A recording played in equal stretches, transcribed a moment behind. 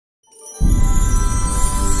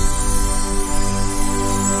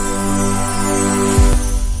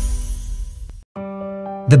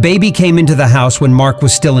The baby came into the house when Mark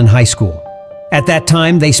was still in high school. At that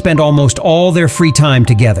time, they spent almost all their free time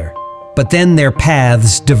together. But then their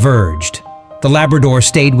paths diverged. The Labrador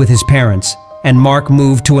stayed with his parents, and Mark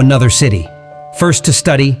moved to another city, first to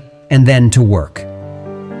study and then to work.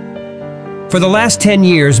 For the last 10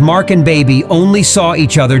 years, Mark and Baby only saw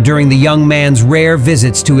each other during the young man's rare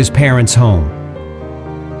visits to his parents' home.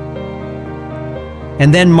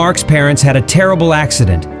 And then Mark's parents had a terrible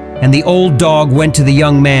accident, and the old dog went to the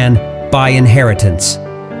young man by inheritance.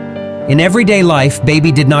 In everyday life,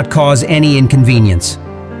 Baby did not cause any inconvenience.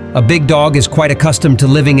 A big dog is quite accustomed to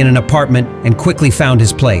living in an apartment and quickly found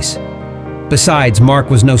his place. Besides,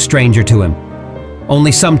 Mark was no stranger to him.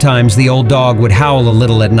 Only sometimes the old dog would howl a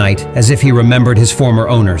little at night, as if he remembered his former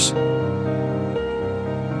owners.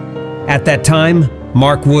 At that time,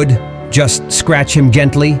 Mark would just scratch him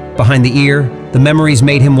gently behind the ear. The memories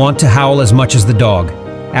made him want to howl as much as the dog.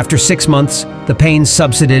 After 6 months, the pain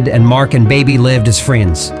subsided and Mark and Baby lived as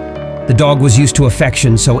friends. The dog was used to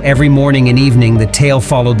affection, so every morning and evening the tail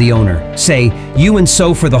followed the owner. Say, "You and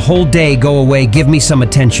so for the whole day, go away, give me some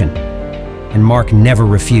attention." And Mark never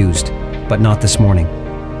refused, but not this morning.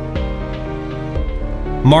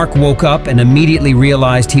 Mark woke up and immediately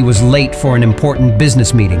realized he was late for an important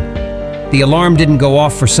business meeting. The alarm didn't go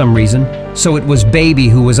off for some reason, so it was Baby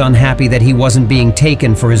who was unhappy that he wasn't being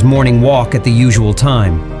taken for his morning walk at the usual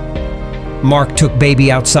time. Mark took Baby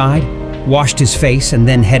outside, washed his face, and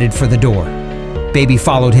then headed for the door. Baby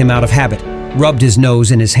followed him out of habit, rubbed his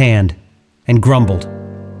nose in his hand, and grumbled.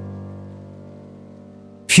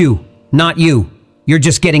 "Phew, not you. You're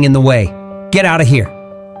just getting in the way. Get out of here,"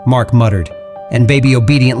 Mark muttered, and Baby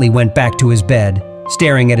obediently went back to his bed,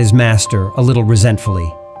 staring at his master a little resentfully.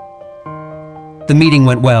 The meeting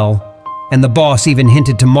went well, and the boss even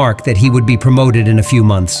hinted to Mark that he would be promoted in a few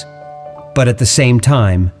months. But at the same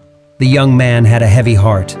time, the young man had a heavy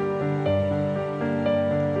heart.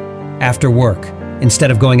 After work,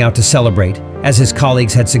 instead of going out to celebrate, as his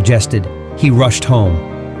colleagues had suggested, he rushed home.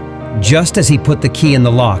 Just as he put the key in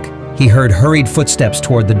the lock, he heard hurried footsteps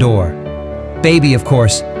toward the door. Baby, of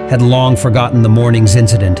course, had long forgotten the morning's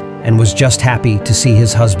incident and was just happy to see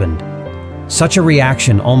his husband. Such a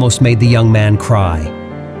reaction almost made the young man cry.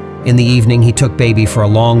 In the evening, he took Baby for a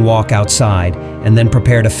long walk outside and then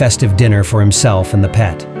prepared a festive dinner for himself and the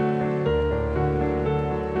pet.